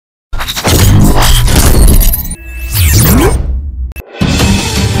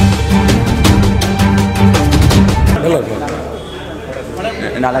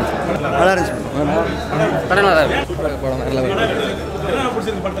நல்லா இருந்துச்சு. நல்லா இருந்துச்சு. படம் நல்லா இருக்கு. படம் நல்லா இருக்கு. என்ன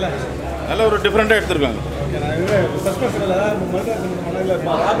பிடிச்சிருக்கு படத்துல? நல்ல ஒரு டிஃப்ரெண்ட்டாக எடுத்துருக்காங்க.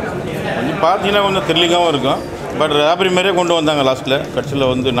 கொஞ்சம் பார்த்தீங்கன்னா கொஞ்சம் த்ரில்லிங்காகவும் இருக்கும். பட் ராபரி மாதிரியே கொண்டு வந்தாங்க லாஸ்ட்டில்.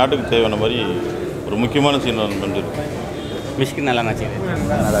 கட்சியில் வந்து நாட்டுக்கு தேவையான மாதிரி ஒரு முக்கியமான சீன் ஒன்று பண்ணிருக்கு. மிஷ்கின் நல்லா இருந்துச்சு.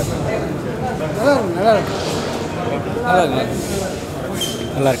 நல்லா இருக்கு. நல்லா இருக்கு. நல்லா இருக்கு.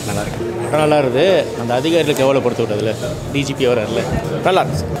 நல்லா இருக்கு. நல்லா இருக்கு. படம் நல்லா இருக்குது. அந்த அதிகாரிகளுக்கு எவ்வளோ கொடுத்து விட்டதில்ல, டிஜிபி எவ்வளோ இல்லை. நல்லா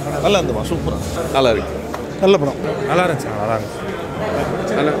இருந்துச்சு. நல்லா இருந்துமா, சூப்பராக நல்லா இருக்கு. நல்ல படம். நல்லா இருந்துச்சு. நல்லா இருந்துச்சு.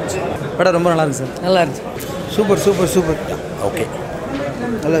 நல்லா இருந்துச்சு. படம் ரொம்ப நல்லா இருந்துச்சு சார். நல்லா இருந்துச்சு. Super super super. ஓகே.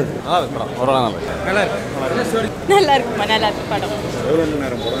 நல்லா இருக்கு. நல்லா இருக்கு படம். ஒரு நல்லா இருக்கு. நல்லா இருக்கு. நல்லா இருக்குமா. நல்லா இருக்கு படம். எவ்வளோ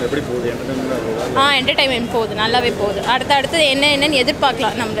நேரம் படம் எப்படி போகுது? என்டர்டைன்மெண்ட் போகுது. நல்லாவே போகுது. அடுத்தடுத்து என்னன்னு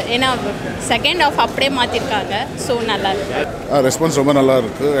எதிர்பார்க்கலாம் நம்ம. ஏன்னா செகண்ட் ஆஃப் அப்படியே மாற்றிருக்காங்க. ஸோ நல்லா இருக்கு. ரெஸ்பான்ஸ் ரொம்ப நல்லா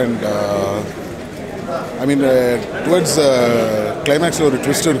இருக்குது. அண்ட் ஐ மீன் டுவர்ட்ஸ் கிளைமேக்ஸில் ஒரு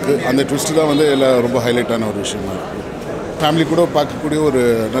ட்விஸ்ட் இருக்குது. அந்த ட்விஸ்ட்டு தான் வந்து எல்லாம் ரொம்ப ஹைலைட்டான ஒரு விஷயமா இருக்குது. ஃபேமிலி கூட பார்க்கக்கூடிய ஒரு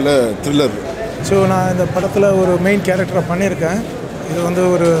நல்ல த்ரில்லர். ஸோ நான் இந்த படத்தில் ஒரு மெயின் கேரக்டரை பண்ணியிருக்கேன். இது வந்து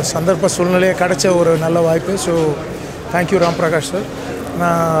ஒரு சந்தர்ப்ப சூழ்நிலையை கிடைச்ச ஒரு நல்ல வாய்ப்பு. So thank you Ram Prakash sir.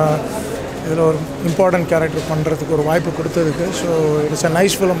 நான் இதில் ஒரு இம்பார்ட்டன்ட் கேரக்டர் பண்ணுறதுக்கு ஒரு வாய்ப்பு கொடுத்ததுக்கு. So it's a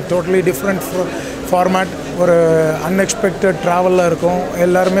nice film. Totally different format. ஒரு அன்எக்ஸ்பெக்டட் ட்ராவலில் இருக்கும்.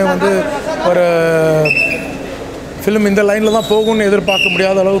 எல்லாருமே வந்து ஒரு ஃபிலிம் இந்த லைனில் தான் போகும்னு எதிர்பார்க்க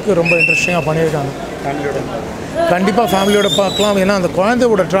முடியாத அளவுக்கு ரொம்ப இன்ட்ரெஸ்டிங்காக பண்ணியிருக்காங்க. கண்டிப்பாக ஃபேமிலியோட பார்க்கலாம். ஏன்னா அந்த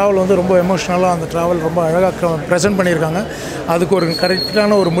குழந்தையோட ட்ராவல் வந்து ரொம்ப எமோஷ்னலாக, அந்த ட்ராவல் ரொம்ப அழகாக ப்ரெசென்ட் பண்ணியிருக்காங்க. அதுக்கு ஒரு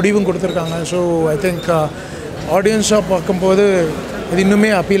கரெக்டான ஒரு முடிவும் கொடுத்துருக்காங்க. ஸோ ஐ திங்க் ஆடியன்ஸாக பார்க்கும்போது இது இன்னுமே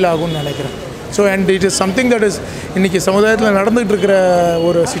அப்பீல் ஆகும்னு நினைக்கிறேன். So and it is something that is இன்றைக்கி சமுதாயத்தில் நடந்துகிட்டு இருக்கிற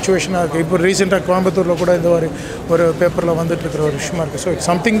ஒரு சுச்சுவேஷனாக இருக்குது. இப்போ ரீசெண்டாக கோயம்புத்தூரில் கூட இந்த மாதிரி ஒரு பேப்பரில் வந்துட்டுருக்கிற ஒரு விஷயமா இருக்குது. So it's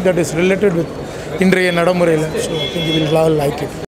something that is related with இன்றைய நடைமுறையில். So I think you will like it.